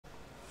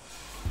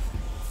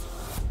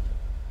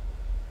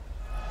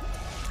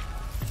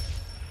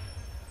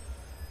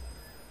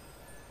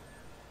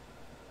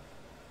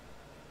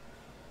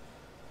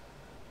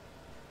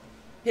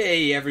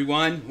Hey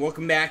everyone,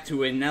 welcome back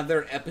to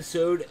another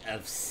episode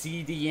of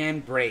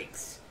CDN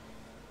Breaks.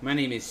 My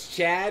name is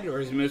Chad, or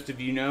as most of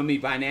you know me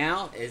by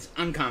now, as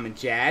Uncommon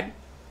Chad.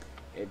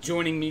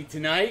 Joining me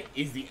tonight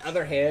is the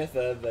other half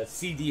of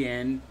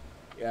CDN,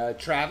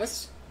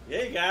 Travis.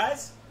 Hey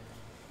guys!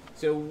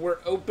 So we're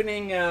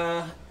opening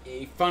a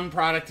fun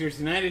product here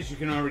tonight, as you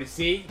can already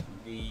see,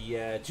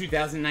 the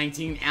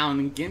 2019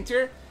 Allen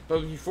Ginter.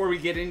 But before we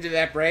get into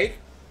that break,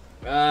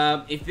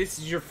 if this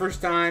is your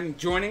first time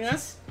joining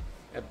us,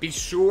 be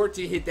sure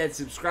to hit that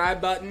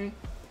subscribe button.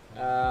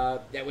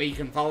 That way you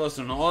can follow us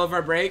on all of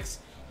our breaks.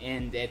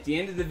 And at the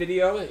end of the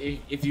video,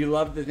 if you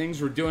love the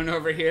things we're doing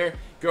over here,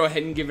 go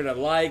ahead and give it a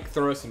like,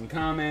 throw us some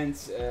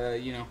comments,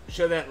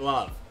 show that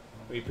love.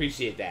 We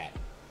appreciate that.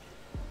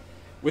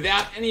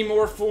 Without any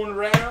more fooling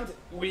around,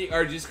 we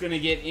are just going to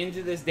get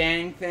into this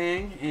dang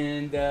thing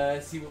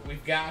and see what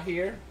we've got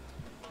here.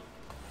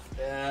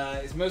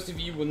 As most of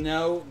you will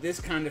know,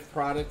 this kind of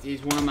product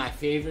is one of my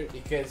favorite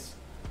because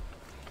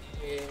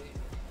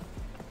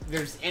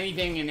there's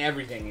anything and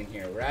everything in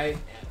here, right?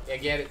 I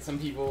get it. Some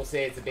people will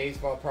say it's a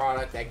baseball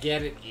product. I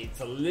get it. It's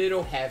a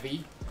little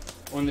heavy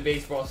on the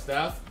baseball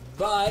stuff,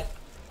 but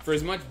for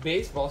as much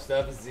baseball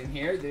stuff as in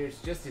here,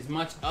 there's just as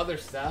much other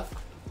stuff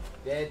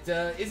that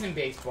isn't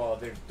baseball.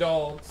 There's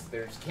dogs,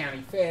 there's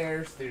county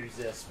fairs, there's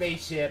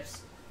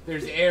spaceships,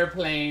 there's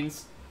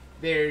airplanes,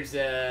 there's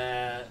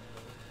DNA.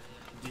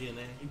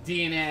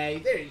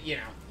 There,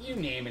 you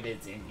name it,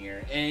 it's in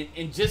here.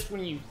 And just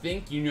when you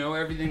think you know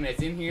everything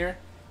that's in here,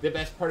 the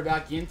best part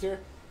about Ginter,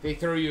 they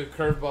throw you a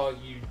curveball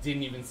you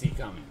didn't even see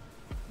coming.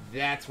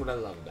 That's what I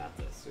love about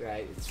this,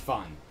 right? It's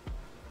fun.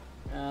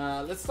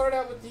 Let's start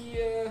out with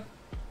the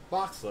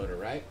box loader,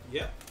 right?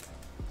 Yep.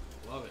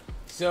 Love it.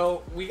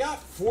 So, we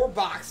got 4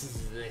 boxes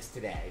of this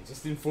today,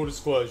 just in full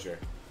disclosure.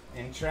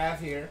 And Trav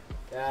here,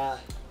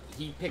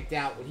 he picked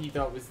out what he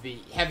thought was the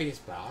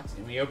heaviest box,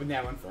 and we opened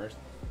that one first.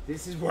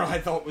 This is what I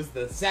thought was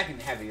the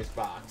second heaviest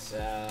box.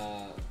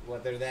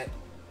 Whether that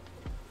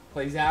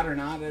plays out or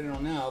not, I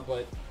don't know,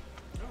 but...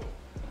 Oh.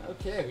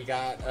 Okay, we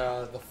got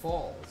the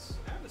Falls.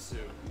 Havasu.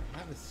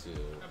 How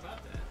about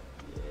that?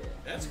 Yeah.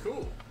 That's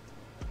cool.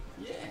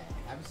 Yeah,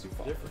 Havasu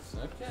Falls. Difference.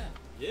 Okay.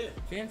 Yeah.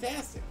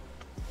 Fantastic.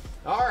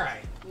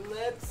 Alright,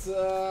 let's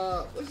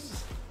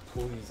just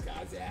pull these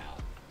guys out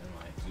in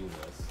my do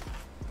list.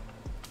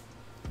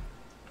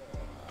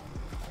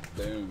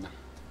 Boom.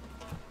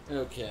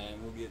 Okay,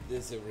 we'll get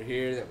this over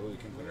here. That way we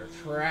can put our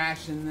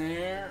trash in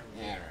there.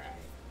 Alright.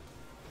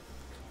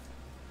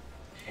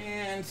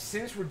 And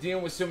since we're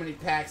dealing with so many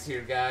packs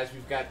here, guys,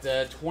 we've got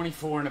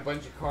 24 and a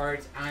bunch of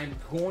cards. I'm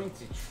going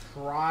to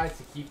try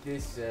to keep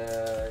this,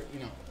 as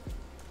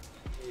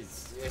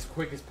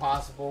quick as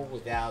possible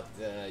without,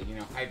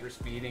 hyper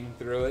speeding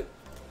through it.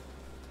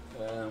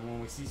 When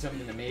we see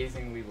something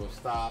amazing, we will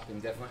stop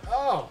and definitely...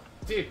 Oh,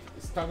 dude,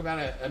 let's talk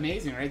about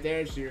amazing right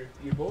there. It's your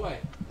boy.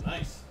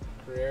 Nice.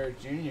 Pereira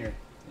Jr. Yeah,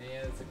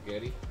 that's a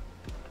goodie.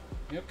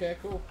 Okay,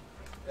 cool.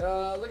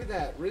 Look at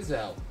that.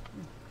 Rizzo.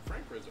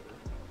 Frank Rizzo.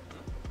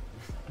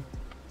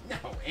 No,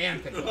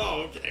 Anthony.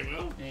 Oh, okay,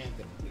 well.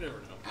 Anthony. You never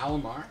know.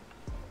 Alomar.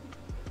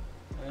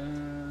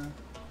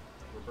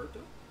 Roberto?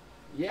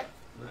 Yep,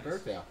 Nice.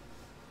 Roberto.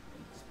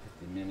 Just put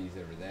the minis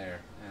over there.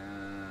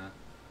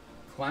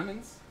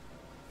 Clemens.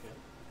 Okay.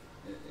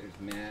 There's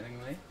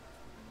Mattingly.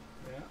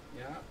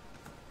 Yeah.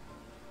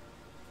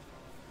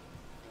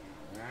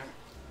 Alright.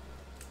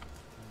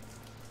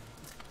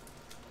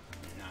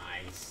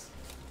 Nice.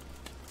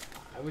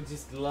 I would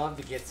just love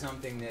to get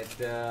something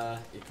that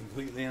is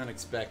completely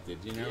unexpected,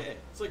 you know? Yeah,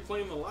 it's like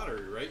playing the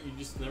lottery, right? You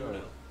just never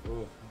know.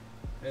 Ooh,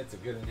 that's a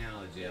good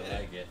analogy. I Yeah.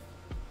 like it.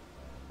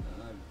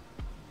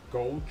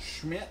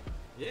 Goldschmidt.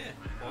 Yeah.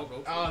 I'll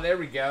go for Oh, there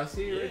we go.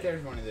 See, Yeah. right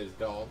there's one of those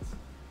dogs.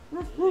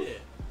 it. Yeah.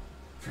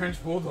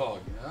 French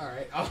Bulldog. All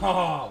right.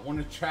 Oh, one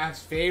of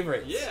Trav's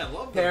favorites. Yeah, I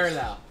love those.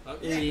 Parallel. Oh,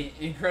 yeah. The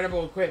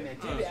incredible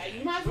equipment. Dude,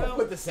 you might as well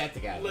put the set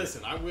together.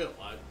 Listen, I will.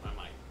 I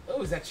might.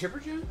 Oh, is that Chipper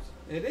Jones?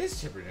 It is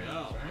Chipper Jones,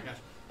 Oh, right? my gosh.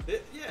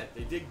 They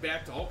dig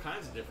back to all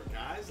kinds of different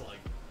guys, like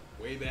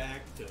way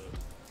back to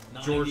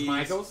 90s. George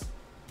Michaels?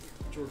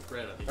 George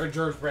Brett, I think. Or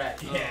George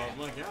Brett. Yeah. Oh,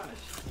 my gosh.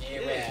 Yeah,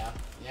 well.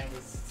 Yeah, I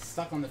was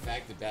stuck on the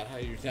fact about how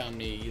you're telling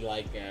me you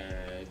like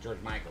George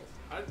Michaels.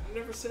 I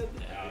never said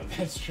that.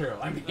 That's true.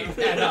 I made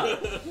that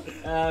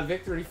up.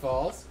 Victory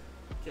Falls.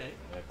 Okay.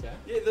 Okay.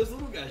 Yeah, those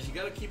little guys, you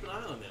got to keep an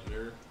eye on them.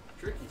 They're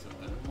tricky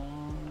sometimes.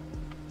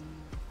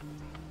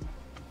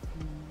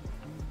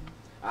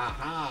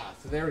 Aha!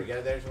 So there we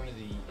go. There's one of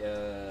the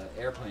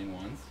airplane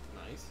ones.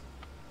 Nice.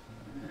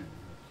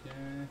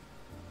 Okay.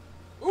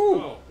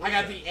 Ooh! Oh, I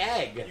got the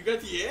egg. You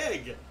got the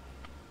egg.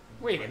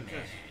 Wait Oh a my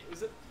minute. gosh.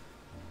 Is it?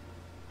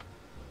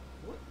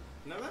 What?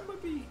 Now that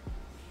might be.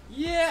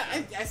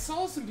 Yeah, I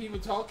saw some people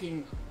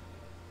talking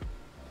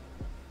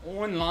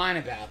online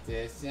about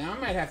this, and I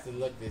might have to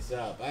look this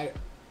up. That's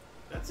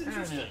I don't know.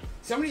 interesting.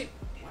 Somebody,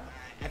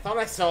 I thought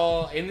I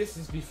saw, and this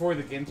is before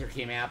the Ginter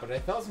came out, but I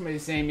thought somebody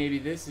saying maybe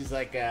this is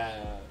like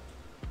a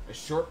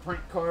short print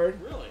card.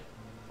 Really?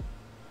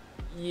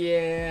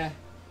 Yeah.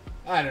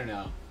 I don't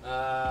know.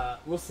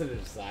 We'll set it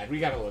aside. We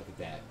got to look at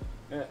that.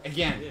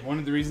 Again, one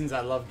of the reasons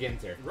I love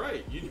Ginter.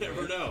 Right, you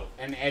never know.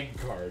 An egg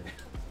card.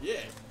 Yeah.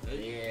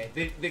 Yeah.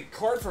 The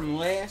card from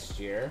last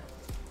year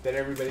that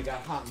everybody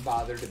got hot and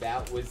bothered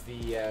about was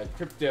the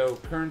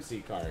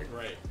cryptocurrency card.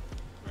 Right.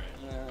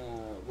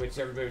 Which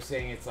everybody was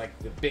saying it's like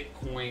the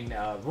Bitcoin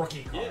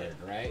rookie card,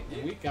 right?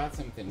 And we got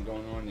something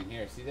going on in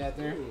here. See that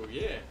there? Ooh,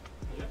 yeah.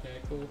 Okay,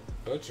 cool.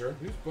 Butcher.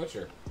 Who's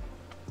Butcher?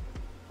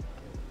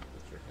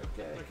 Butcher.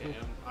 Okay. Okay.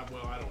 Cool.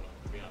 Well, I don't know.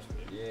 To be honest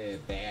with you. Yeah,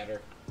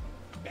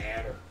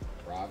 Batter.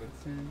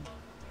 Robinson.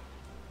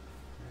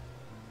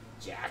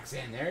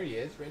 Jackson. There he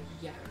is. Reggie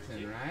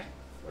Jackson, right?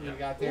 What do we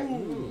got there?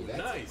 Ooh, that's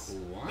nice. a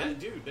cool one. That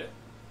dude.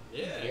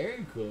 Yeah.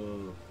 Very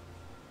cool.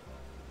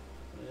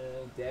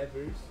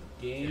 Devers.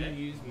 Game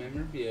used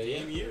memorabilia.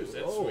 Game used.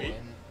 That's sweet.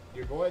 And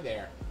your boy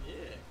there. Yeah.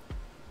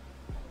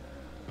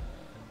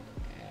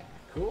 Yeah.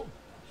 Cool.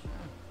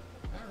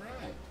 All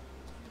right.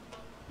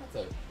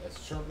 That's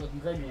a sharp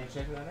looking card. You want to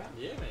check that out?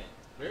 Yeah, man.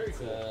 Very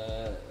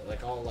cool.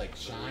 Like all like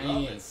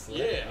shiny and slick.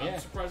 Yeah, I'm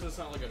surprised it's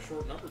not like a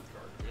short numbered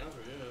card. To be honest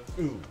with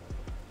you. Ooh.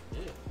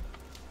 Yeah.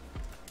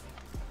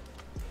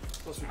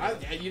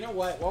 You know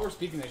what? While we're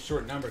speaking of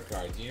short numbered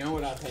cards, you know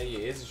what I'll tell you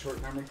is a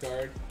short numbered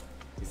card?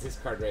 Is this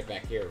card right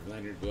back here of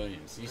Leonard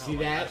Williams. You see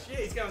that? Gosh. Yeah,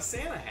 he's got a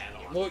Santa hat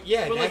on. Well,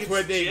 yeah, but that's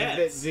what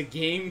the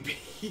game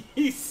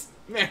piece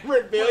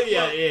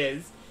memorabilia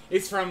is.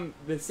 It's from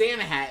the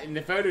Santa hat in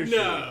the photo shoot.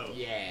 No.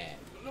 Yeah.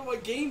 No,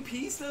 what game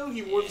piece though?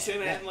 He wore the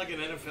Santa hat in like an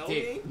NFL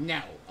game?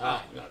 No.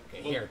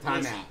 Okay, here,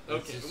 time out.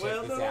 Okay,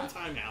 well, no,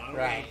 time out.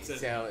 Right,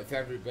 so if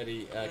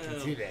everybody can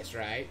see this,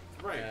 right?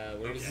 Right.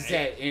 Where does it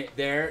say?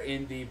 There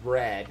in the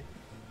red,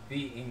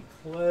 the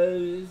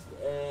enclosed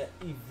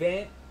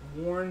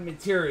event-worn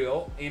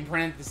material, in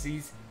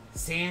parentheses,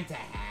 Santa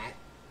hat,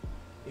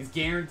 is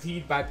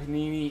guaranteed by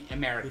Panini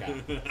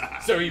America.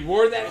 So he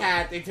wore that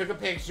hat, they took a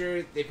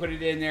picture, they put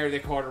it in there, they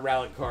called it a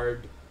relic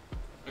card.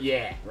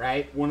 Yeah,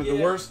 right? One of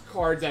the worst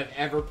cards I've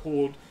ever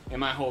pulled in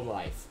my whole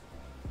life.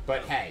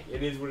 But hey,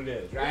 it is what it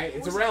is, right?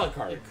 It's a relic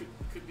card. It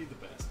could be the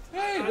best.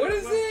 Hey, what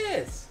is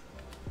this?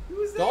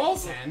 Who is that?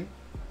 Dawson.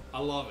 I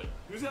love it.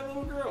 Who's that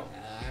little girl?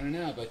 I don't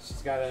know, but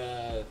she's got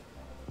a...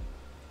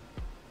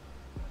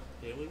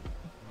 Haley?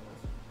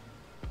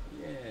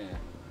 Yeah,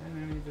 I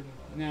don't even...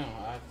 No,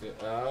 I have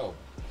to... Oh,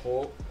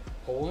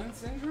 Poland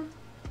syndrome?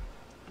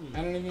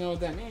 I don't even know what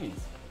that means.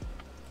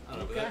 I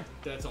don't know, Okay.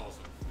 that's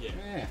awesome.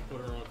 Yeah.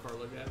 Put her on a card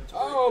like that.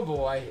 Oh,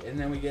 boy. And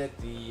then we get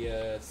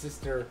the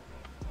sister...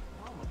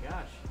 Oh, my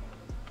gosh.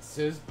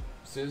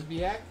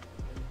 Suzbiak?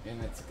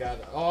 And it's got...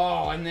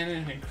 Oh, and then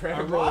an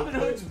incredible... Robin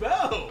Hood's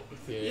bow!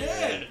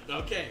 Yeah.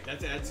 Okay,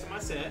 that adds to my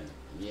set.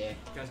 Yeah.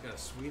 Guy's got a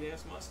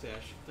sweet-ass mustache.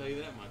 I'll tell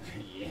you that much.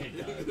 Yeah, it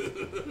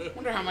does.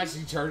 Wonder how much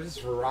he charges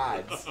for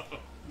rides.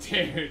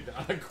 Dude,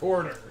 a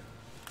quarter.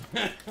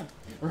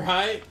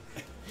 Right?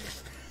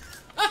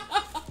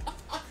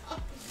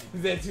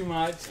 Is that too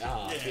much?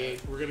 Oh, yeah,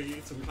 dude. we're gonna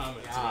get some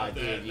comments Oh, about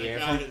dude, that.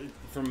 yeah.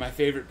 From my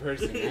favorite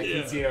person. I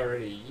can see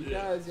already. You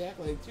Yeah. guys act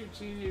like two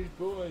cheaters,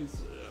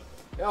 boys.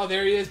 Yeah. Oh,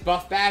 there he is,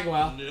 Buff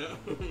Bagwell. Yeah,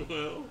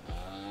 well.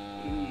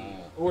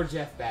 Or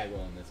Jeff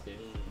Bagwell in this case.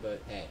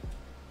 But hey,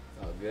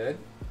 it's all good.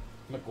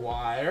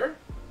 McGuire.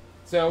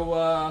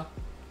 So,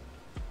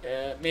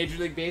 Major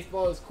League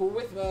Baseball is cool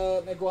with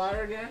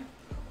McGuire again?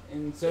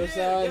 And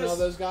Sosa and all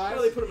those guys?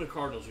 Well, they put him in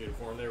Cardinals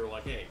uniform. They were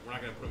like, hey, we're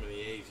not going to put him in the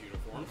A's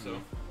uniform,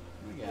 so.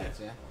 I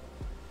gotcha.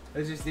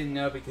 I just didn't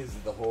know because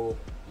of the whole,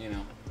 you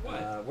know.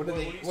 What do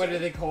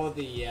they call it?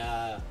 The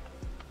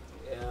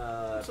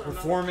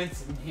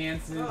performance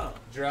enhancing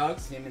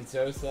drugs? Him and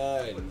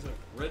Sosa and What is it,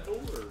 Red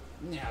Bull or?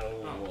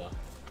 no,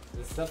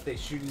 the stuff they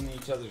shoot in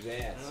each other's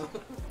ass.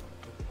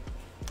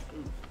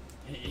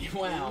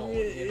 Well,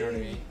 you know what I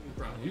mean.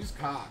 Probably. Who's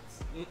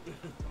Cox?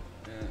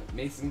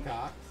 Mason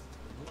Cox.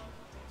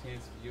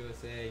 Chance of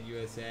USA.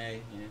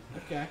 Yeah.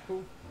 Okay,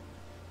 cool.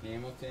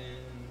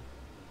 Hamilton.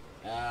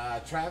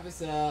 Travis.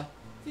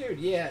 Dude,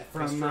 yeah,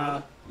 from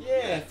Estrada?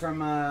 from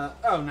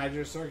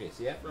Niger Sorgus.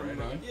 Yeah, right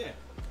on. Yeah.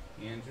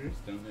 Andrews,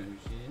 don't know who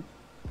she is.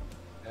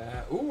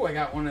 Ooh, I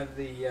got one of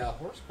the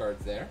horse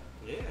cards there.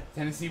 Yeah.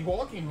 Tennessee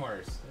Walking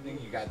Horse. I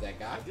think you got that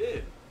guy. I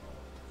did.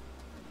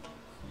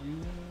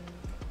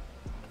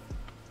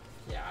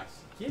 Gosh,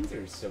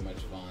 Ginter is so much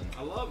fun.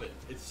 I love it.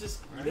 It's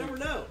just, you never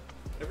know.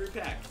 Every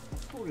pack.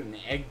 Let's put an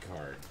egg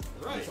card.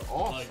 Right. That's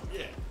awesome. Like,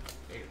 yeah.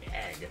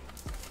 Egg.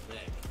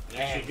 Egg.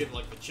 Actually get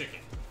like the chicken.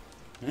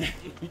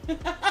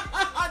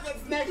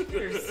 That's next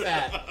year's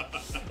set.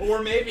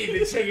 Or maybe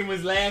the chicken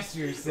was last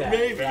year's set.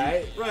 Maybe.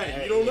 Right?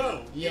 Right. You don't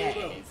know. Yeah, you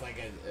don't know. it's like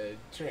a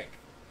trick.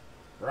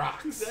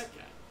 Rocks. Who's that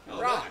guy?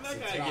 Oh, Rocks. That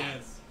It's guy Rocks.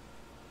 again.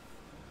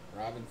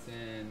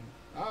 Robinson.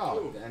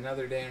 Oh,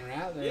 another Dan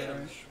Rattler. Yeah.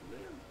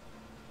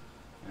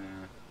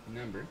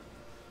 Numbered.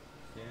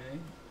 Okay.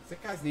 Is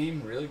that guy's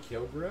name really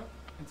Kilbrew?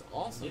 That's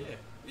awesome.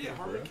 Yeah,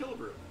 Harmon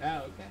Killebrew. Oh,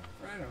 okay.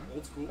 Right on.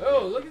 Old school.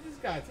 Oh, look at this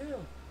guy, too.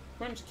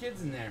 Bunch of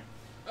kids in there.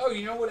 Oh,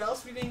 you know what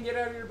else we didn't get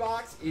out of your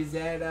box? Is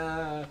that,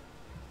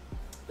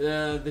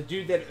 the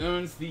dude that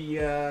owns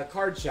the,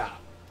 card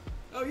shop.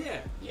 Oh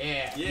yeah.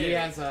 Yeah. Yeah. He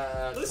has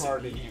a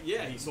card in here.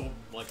 Yeah, he sold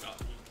like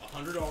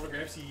 100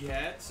 autographs he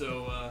had.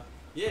 So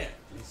yeah.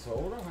 He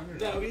sold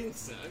 100. No, he didn't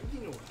sell.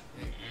 You know what?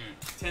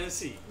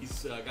 Tennessee.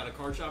 He's got a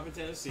card shop in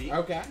Tennessee.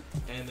 Okay.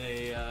 And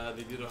they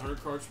did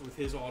 100 cards with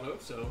his auto,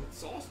 so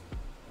it's awesome.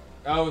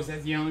 Oh, is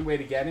that the only way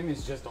to get him?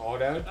 Is just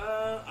autoed?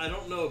 I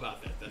don't know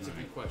about that. That's a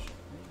good question.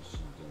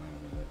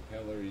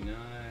 Hillary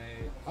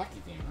Knight.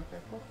 Hockey team.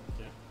 Okay, cool.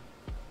 Yeah.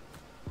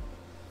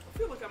 I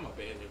feel like I'm a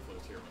bad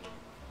influence here.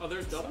 Oh,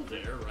 there's Double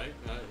Dare, right?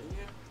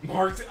 Yeah.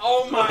 Mark.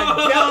 Oh my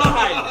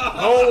God!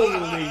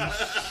 Holy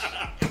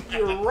sh!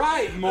 You're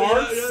right,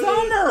 Mark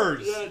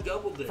Summers. Yeah,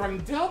 Double Dare. From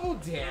Double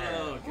Dare.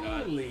 Oh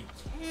God! Holy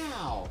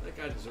cow! That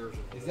guy deserves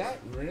it. Is that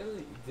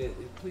really?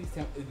 Please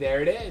tell me.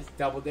 There it is.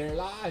 Double Dare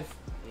Live.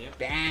 Yep.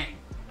 Bang.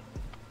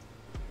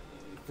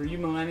 For you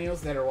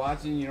millennials that are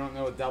watching, you don't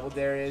know what Double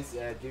Dare is.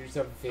 Do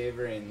yourself a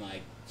favor and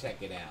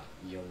check it out.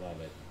 You'll love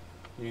it.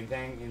 You can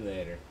thank me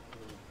later.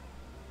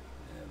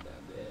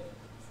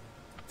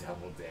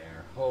 Double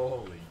Dare.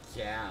 Holy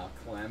cow,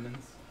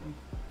 Clemens.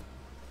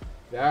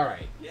 All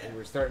right. Yeah.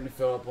 We're starting to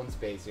fill up on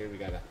space here. We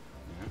gotta.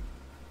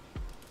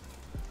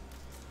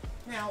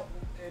 Now,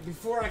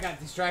 before I got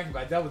distracted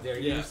by Double Dare,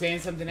 you were saying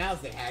something else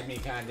that had me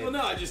kind of. Well,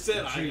 no, I just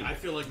said I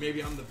feel like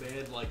maybe I'm the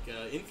bad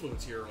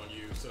influence here on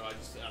you, so I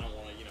don't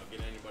want to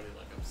get anybody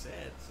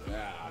upset. So.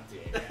 Oh,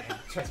 dude.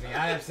 Trust me,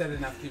 I upset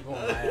enough people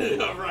in my head.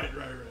 Right.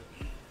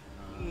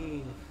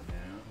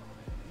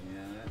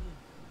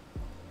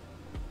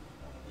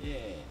 Yeah,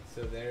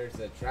 so there's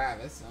a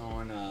Travis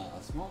on a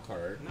small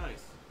card.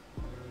 Nice.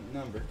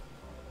 Numbered.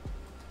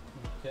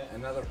 Okay,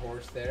 another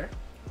horse there.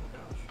 Oh,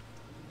 gosh.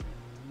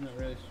 I'm not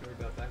really sure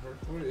about that horse.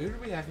 Who do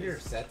we have here?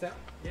 Seto?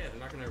 Yeah, they're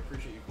not going to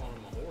appreciate you calling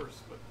him a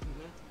horse, but...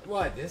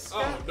 What, this guy?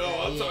 Oh, no,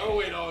 I'm sorry. Oh,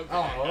 wait, okay.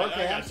 Oh,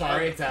 okay, I'm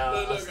sorry. It's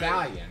a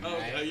stallion,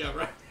 right? right? Yeah,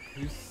 right.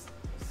 Who's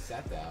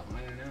Seto?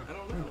 I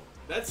don't know.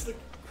 That's the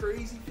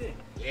crazy thing.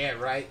 Yeah,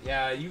 right.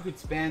 Yeah, you could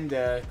spend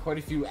quite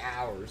a few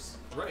hours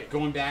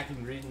going back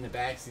and reading the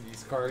backs of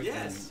these cards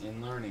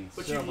and learning.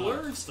 But you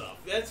learn stuff.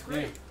 That's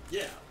great.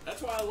 Yeah,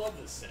 that's why I love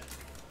this set.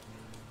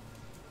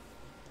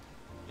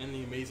 And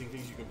the amazing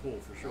things you can pull,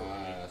 for sure.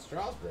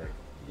 Strasburg.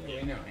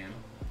 Yeah, we know him.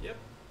 Yep.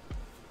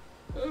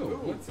 Ooh,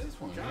 what's this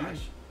one?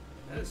 Gosh,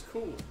 that is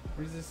cool.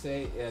 What does this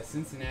say?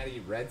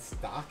 Cincinnati Red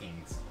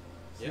Stockings.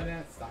 See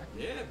that? Stockings?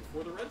 Yeah,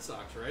 before the Red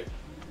Sox, right?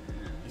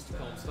 Yeah, used to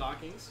call them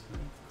stockings.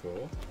 That's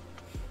cool.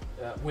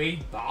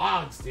 Wade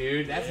Boggs,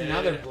 dude. That's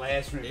another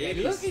blast from me.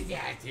 Look at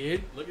that,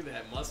 dude. Like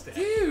that mustache.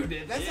 Dude,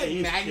 that's like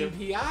Magnum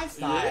P.I.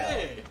 style.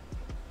 Yeah.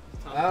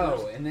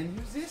 Oh, and then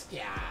who's this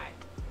guy?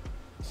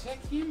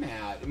 Check him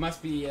out. It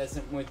must be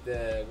something with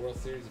the World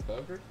Series of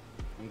Poker,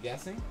 I'm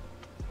guessing.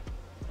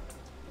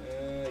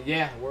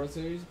 Yeah, World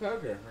Series of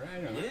Poker.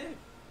 Right on. Yeah.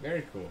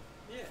 Very cool.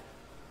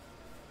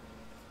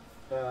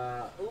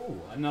 Yeah.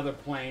 Ooh, another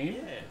plane.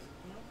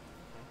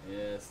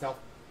 Yeah. Stealth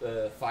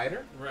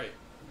fighter. Right.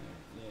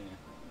 Yeah.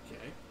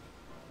 Okay.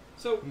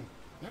 So.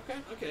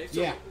 Okay.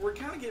 So we're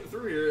kind of getting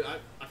through here.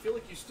 I feel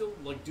like you still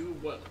do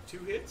what, 2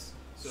 hits?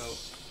 So.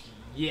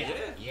 Yeah.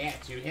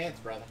 2 hits,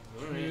 brother.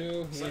 All right.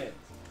 2 hits.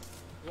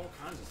 All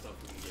kinds of stuff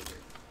we can get here.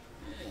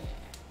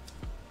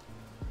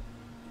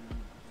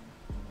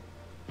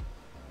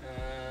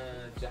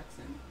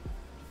 Jackson.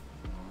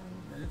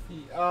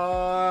 Murphy.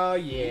 Oh,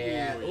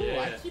 yeah. Ooh,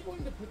 yeah. I keep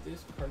wanting to put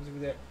those cards over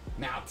there.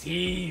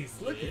 Maltese.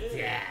 Look at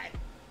that.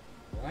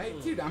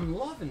 Right? Dude, I'm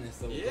loving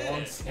this little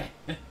dog set.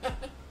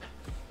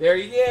 There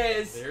he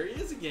is. There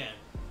he is again.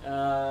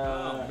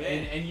 Oh,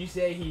 man. And you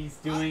say he's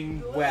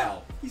doing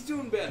well. He's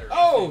doing better.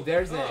 Oh,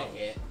 there's a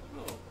hit.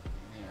 Oh.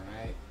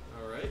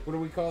 All right. What do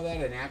we call that?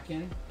 A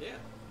napkin? Yeah.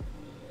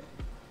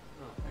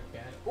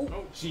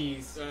 Oh,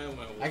 jeez.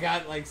 Well. I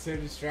got so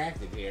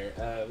distracted here.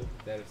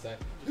 That aside.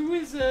 Who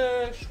is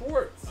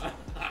Schwartz?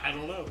 I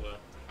don't know.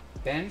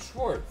 Ben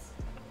Schwartz.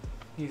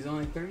 He's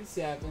only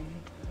 37.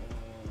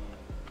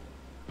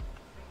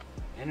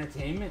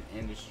 Entertainment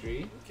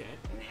industry. Okay.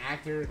 An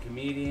actor,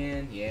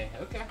 comedian. Yeah.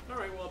 Okay. All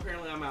right. Well,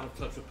 apparently I'm out of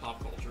touch with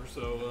pop culture,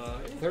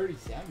 so.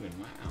 37.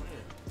 Wow.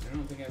 Yeah. I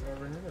don't think I've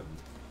ever heard of him.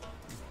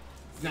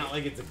 It's not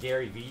like it's a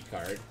Gary Vee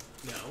card.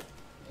 No.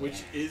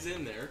 Which is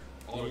in there.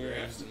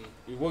 Autographs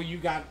and well, you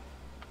got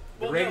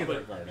the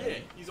regular card. Yeah,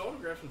 he's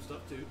autographed some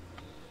stuff too.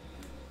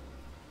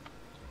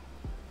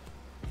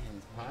 Man,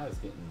 his pile's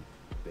getting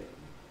big.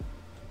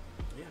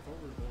 Yeah, I thought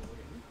we were going to look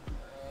at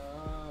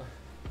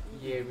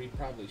Yeah, we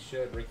probably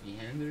should. Ricky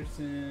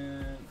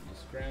Henderson,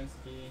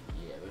 Muskrowski.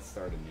 Yeah, let's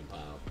start a new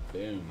pile.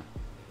 Boom.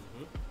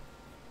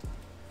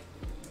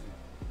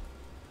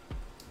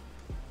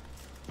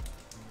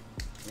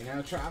 You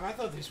know, Trav, I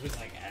thought this was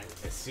like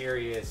a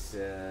serious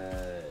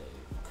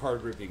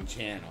card ripping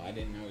channel. I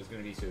didn't know it was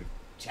going to be so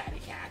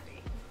chatty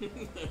Cathy.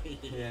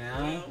 You know?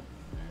 Well,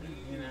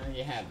 you know,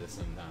 you have this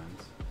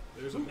sometimes.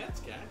 There's a Mets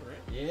guy, right?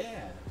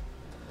 Yeah.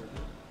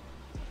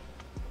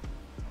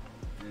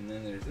 And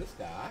then there's this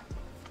guy.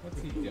 What's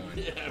he doing?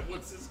 Yeah,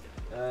 what's this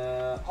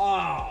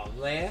guy?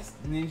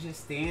 Last Ninja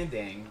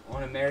Standing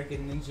on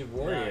American Ninja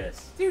Warrior.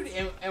 Nice. Dude,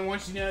 and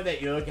once you know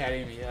that, you look at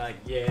him and you're like,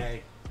 yeah,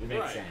 It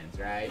makes sense,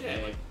 right? Yeah,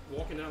 like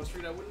walking down the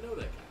street, I wouldn't know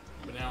that guy.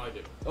 But now I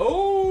do.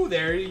 Oh,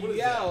 there you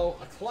go.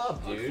 That? A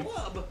club, dude. A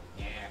club?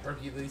 Yeah,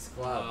 Hercules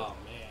Club. Oh,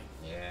 man.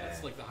 Yeah.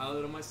 That's like the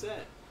highlight of my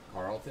set.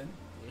 Carlton?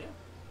 Yeah.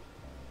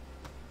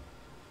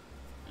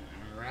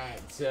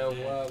 Alright, so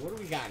what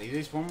do we got?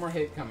 There's one more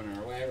hit coming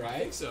our way, right? I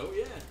think so,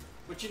 yeah.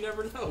 But you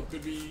never know.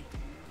 Could be,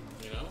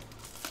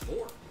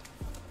 more.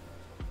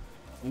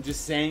 I'm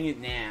just saying it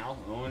now,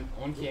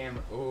 on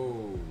camera.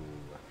 Oh.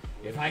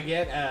 If I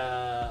get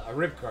a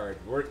rip card,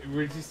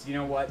 we're just, you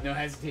know what? No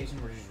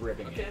hesitation, we're just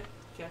ripping it.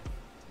 Okay.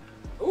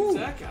 Who's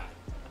that guy?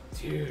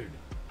 Dude.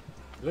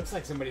 Looks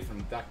like somebody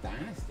from Duck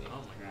Dynasty. Oh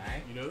my god.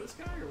 Right? You know this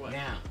guy or what?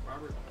 Now.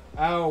 Robert?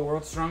 Oh,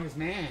 World's Strongest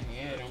Man.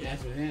 Yeah, don't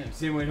mess with him.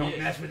 See, we don't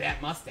mess with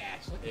that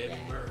mustache. Look at Eddie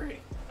that.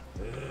 Murray.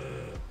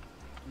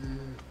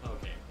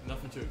 Okay,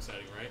 nothing too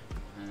exciting, right?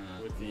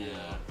 With the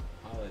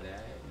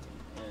holiday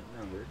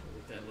numbered.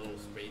 With that little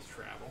space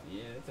travel.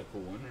 Yeah, that's a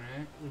cool one,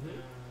 right?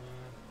 Mm-hmm.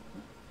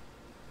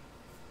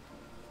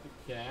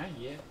 Okay,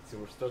 yeah. So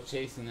we're still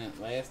chasing that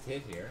last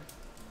hit here.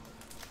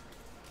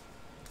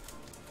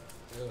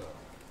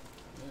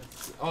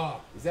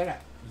 Oh, is that a...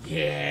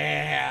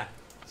 Yeah!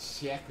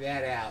 Check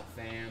that out,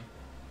 fam.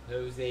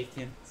 Jose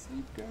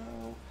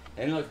Canseco.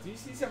 And look, do you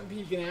see something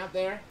peeking out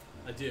there?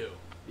 I do.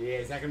 Yeah,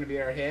 is that going to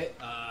be our hit?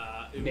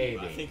 Maybe.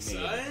 I think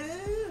so. I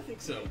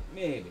think so.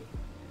 Maybe.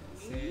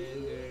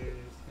 Sanders.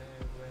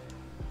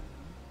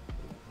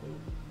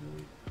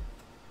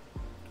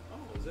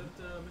 Oh, is that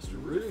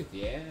Mr. Ruth?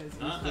 Yeah, it's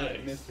nice.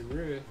 Mr.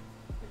 Ruth.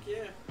 Heck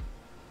yeah.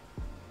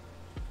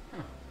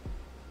 Huh.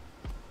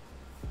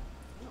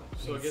 Oh,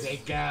 so I guess.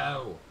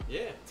 Go.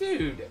 Yeah.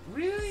 Dude,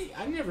 really?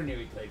 I never knew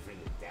he played for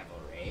the Devil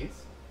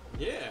Rays.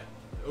 Yeah.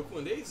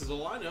 Oakland A's is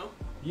all I know.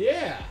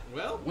 Yeah.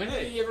 Well, when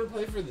did he ever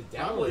play for the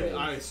Devil Rays?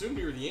 I assume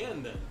near the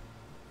end then.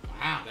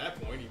 Wow. At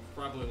that point, he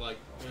probably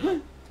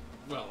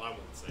well, I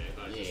wouldn't say it.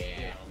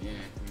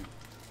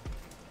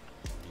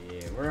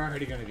 Yeah, we're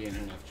already going to be in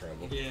enough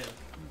trouble. Yeah.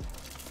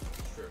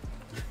 Sure.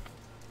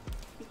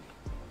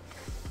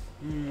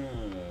 Oh,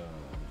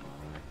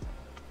 my.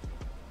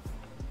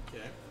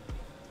 Okay.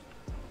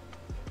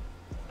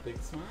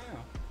 Big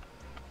smile.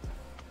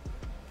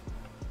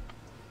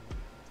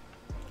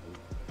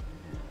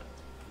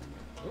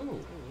 Ooh.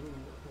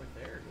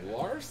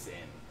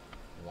 Larson.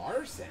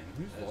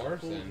 Who's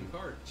Larson?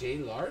 Jay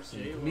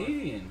Larson,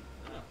 comedian.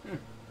 Oh, how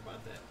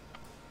about that?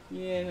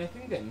 Yeah, and I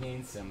think that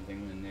means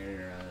something when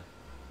they're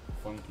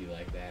funky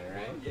like that,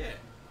 right? Well, yeah.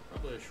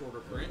 Probably a shorter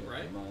print,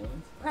 right?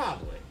 Mullins.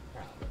 Probably.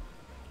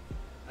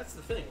 That's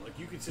the thing. Like,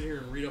 you could sit here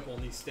and read up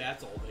on these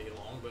stats all day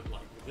long, but,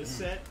 like, with this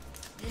set,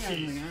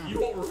 you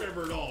won't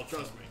remember it all,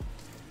 trust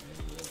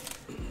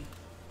me.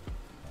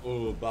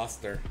 Ooh,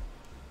 Buster.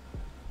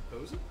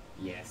 Posey?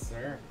 Yes,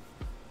 sir.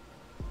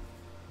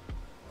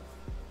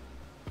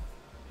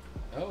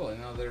 Oh,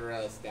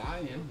 another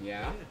stallion.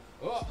 Yeah.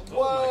 Oh,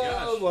 whoa, my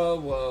gosh.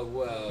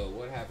 Whoa.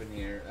 What happened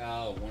here?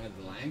 Oh, one of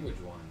the language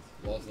ones.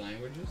 Lost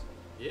languages?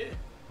 Yeah.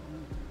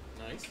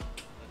 Nice.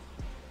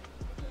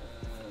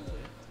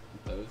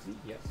 Posey?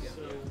 Yep.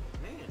 So,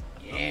 man.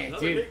 Yeah,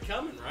 another dude. hit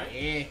coming, right?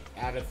 Yeah.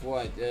 Out of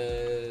what?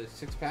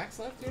 6 packs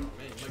left here? Oh,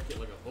 man. You might get,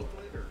 like, a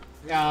booklet or...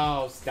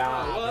 Oh,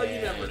 stop. Oh, well,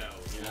 you never know.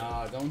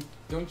 No,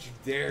 don't you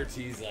dare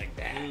tease like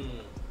that.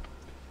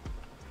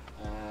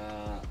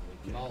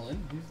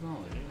 Mullen? Who's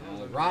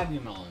Mullen? Rodney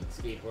Mullen,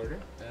 skateboarder.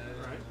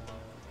 Right.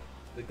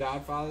 The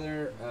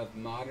godfather of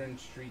modern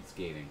street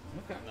skating.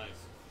 Okay.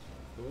 Nice.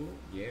 Cool.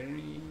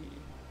 Gary,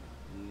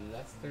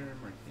 Lester,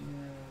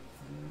 Martinez.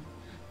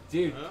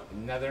 Dude,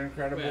 another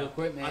incredible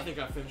equipment. I think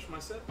I finished my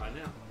set by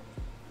now.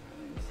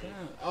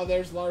 Oh,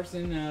 there's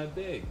Larson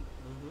Big.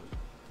 Mm-hmm.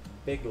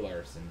 Big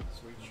Larson.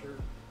 Sweet shirt.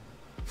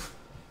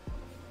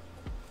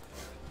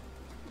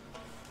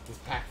 This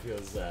pack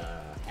feels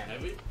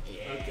heavy.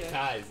 Yeah, okay.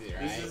 Ties,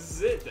 right? This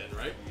is it then,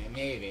 right? Yeah,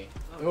 maybe.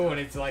 Okay. Oh, and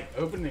it's like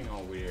opening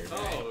all weird.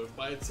 Oh, right?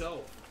 by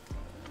itself.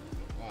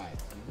 Why?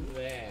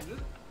 Yeah.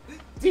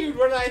 Dude,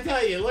 what did I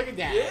tell you? Look at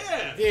that.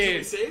 Yeah. Dude. Did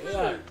we save it?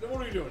 Or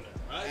what are we doing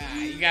now?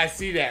 Right? You guys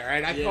see that,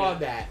 right? I called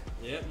that.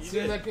 Yep. As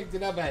soon as I picked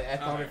it up, I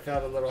thought it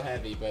felt a little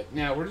heavy, but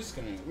no, we're just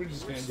gonna do it. We're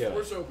just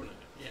opening it.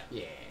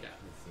 Yeah. Yeah.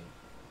 Let's see.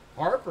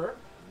 Harper.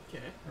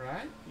 Okay.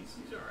 Right? He's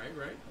all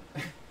right?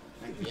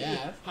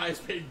 Yeah.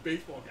 Highest paid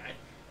baseball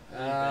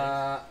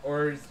guy.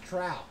 Or is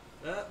Trout?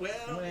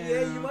 Well,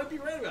 yeah, you might be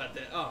right about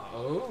that.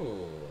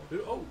 Oh.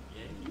 Oh,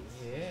 Yankees.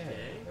 Yeah.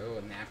 Okay. Oh,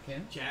 a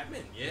napkin.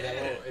 Chapman.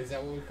 Yeah. Is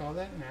that what we call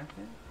that? A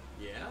napkin?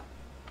 Yeah.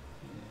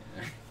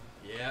 Yeah.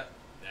 Yeah.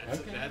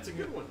 That's a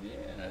good one.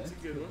 Yeah, that's a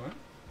good one.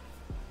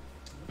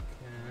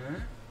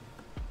 Okay.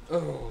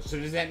 Oh, so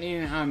does that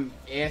mean I'm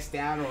asked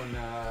out on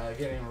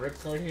getting a rip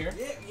card here?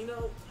 Yeah,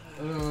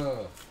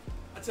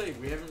 I tell you,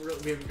 we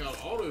haven't got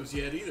autos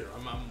yet either.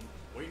 I'm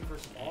waiting for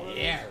some autos.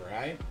 Yeah,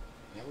 right.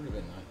 That would have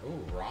been like,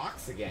 ooh,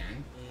 Rocks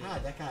again.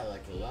 God, that guy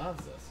like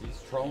loves us.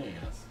 He's trolling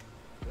us.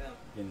 Well,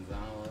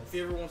 Gonzalez. If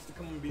he ever wants to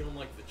come and be on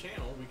like the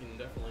channel, we can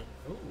definitely.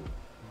 Ooh,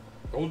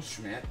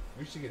 Goldschmidt.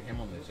 We should get him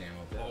on the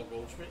channel too. Paul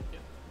Goldschmidt.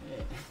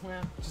 Yeah.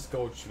 Well, just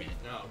Goldschmidt.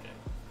 Oh, okay.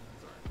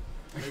 Sorry.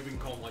 Maybe we can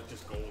call him like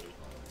just Goldie.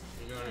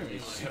 You know what I mean?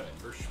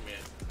 Like, or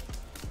Schmidt.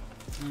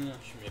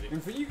 Schmidt.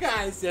 And for you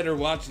guys that are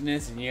watching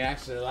this and you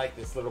actually like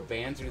this little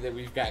banter that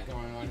we've got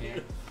going on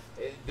here,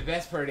 the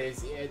best part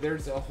is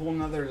there's a whole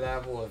nother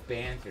level of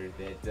banter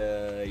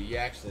that you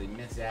actually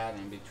miss out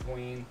on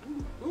between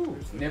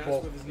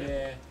nipple.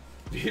 Yeah.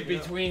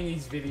 Between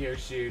these video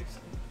shoots.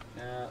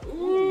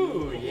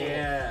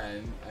 Yeah,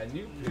 a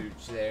new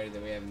pooch there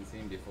that we haven't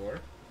seen before.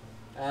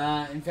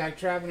 In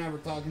fact, Trav and I were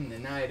talking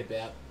tonight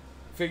about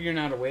figuring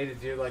out a way to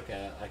do like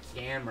a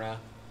camera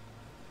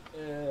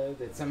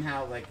that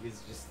somehow like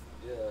is just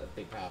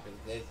Big Poppy.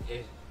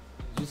 It's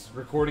just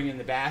recording in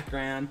the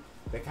background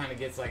that kind of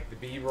gets like the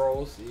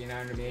B-rolls. You know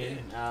what I mean?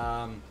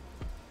 Yeah.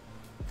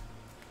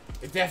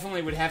 It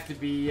definitely would have to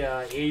be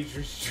age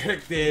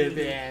restricted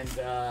and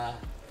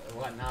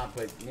whatnot,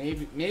 but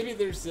maybe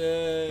there's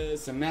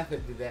some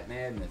method to that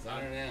madness.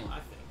 I don't know. I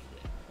think,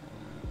 yeah.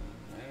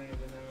 I don't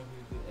even know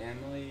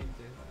Emily.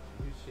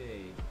 Who's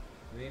she?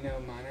 Reno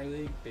minor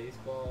league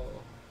baseball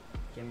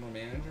general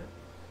manager,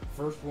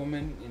 first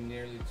woman in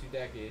nearly 2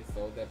 decades to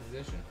hold that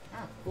position.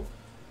 Ah, cool.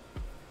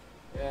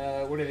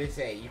 What do they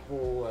say?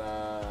 Equal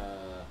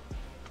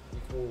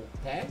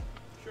pay?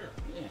 Sure.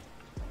 Yeah.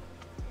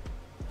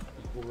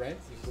 Equal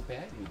rents, equal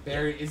pay.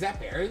 Barry, is that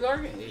Barry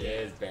Larkin? It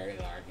is Barry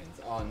Larkins.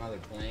 Oh, another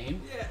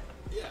plane?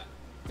 Yeah.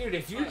 Dude,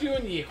 if you're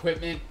doing the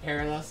equipment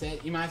parallel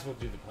set, you might as well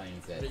do the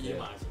plane set. You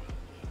might as well.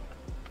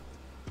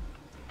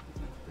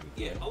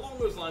 Yeah, along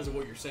those lines of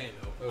what you're saying,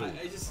 though,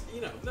 I just,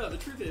 no, the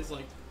truth is,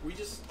 like,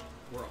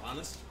 we're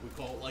honest. We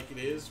call it like it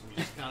is. We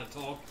just kind of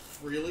talk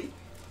freely.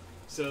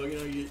 So,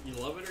 you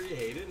love it or you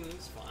hate it, and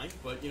it's fine.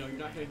 But, you're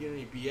not going to get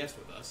any BS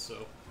with us.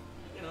 So,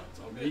 it's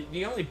all good.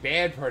 The only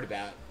bad part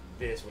about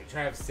this, what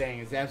Travis is saying,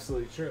 is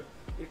absolutely true.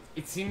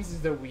 It seems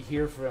as though we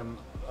hear from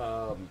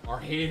our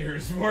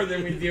haters more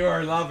than we do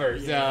our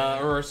lovers or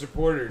our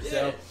supporters. Yeah.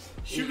 So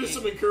shoot us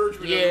some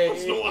encouragement every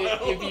once in a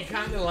while. If you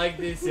kind of like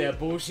this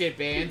bullshit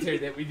banter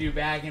that we do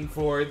back and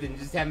forth and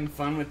just having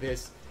fun with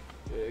this,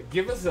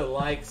 give us a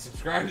like,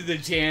 subscribe to the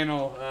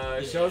channel,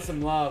 show us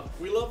some love.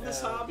 We love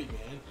this hobby,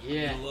 man.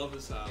 Yeah, we love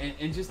this hobby,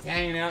 and just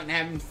hanging out and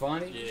having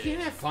fun. You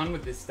can't have fun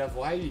with this stuff.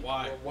 Why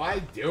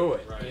do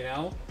it?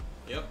 Right.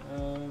 Yep.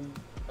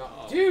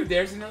 Dude,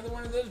 there's another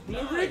one of those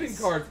blue ribbon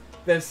cards.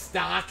 The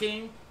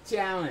stocking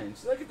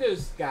challenge. Look at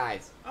those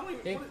guys.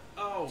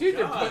 Dude,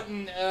 they're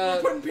putting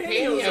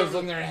pantyhose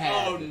on their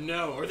head. Oh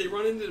no, are they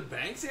running to the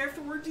banks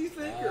afterward? Do you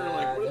think, or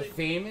like what are the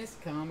famous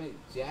comic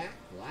Jack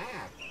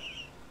Black?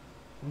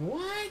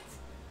 What?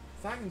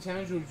 Stocking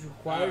challenge which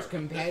requires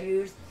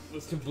competitors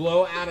to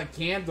blow out a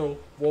candle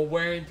while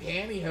wearing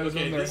pantyhose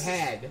on their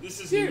head. This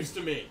is news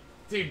to me.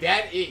 Dude,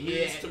 that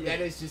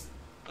is just.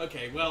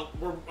 Okay, well,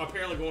 we're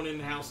apparently going in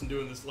the house and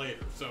doing this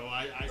later, so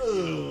I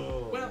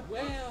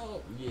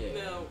well, yeah.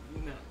 No,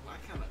 I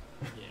kind of,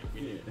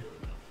 we need to do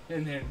it now.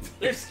 And then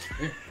there's.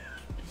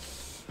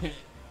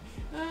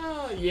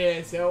 Oh,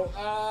 yeah, so,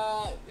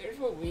 there's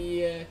what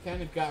we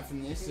kind of got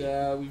from this.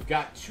 We've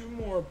got 2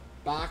 more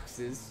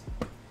boxes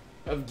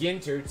of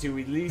Ginter to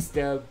at least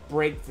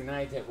break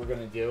tonight that we're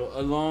going to do,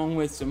 along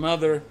with some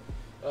other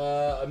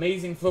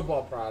amazing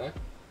football product.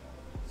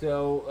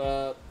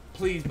 So,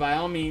 please, by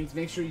all means,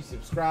 make sure you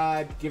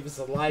subscribe, give us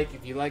a like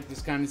if you like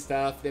this kind of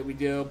stuff that we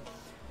do,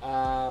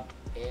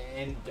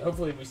 and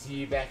hopefully we see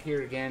you back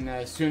here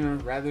again sooner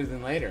rather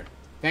than later.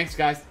 Thanks,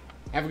 guys.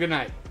 Have a good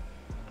night.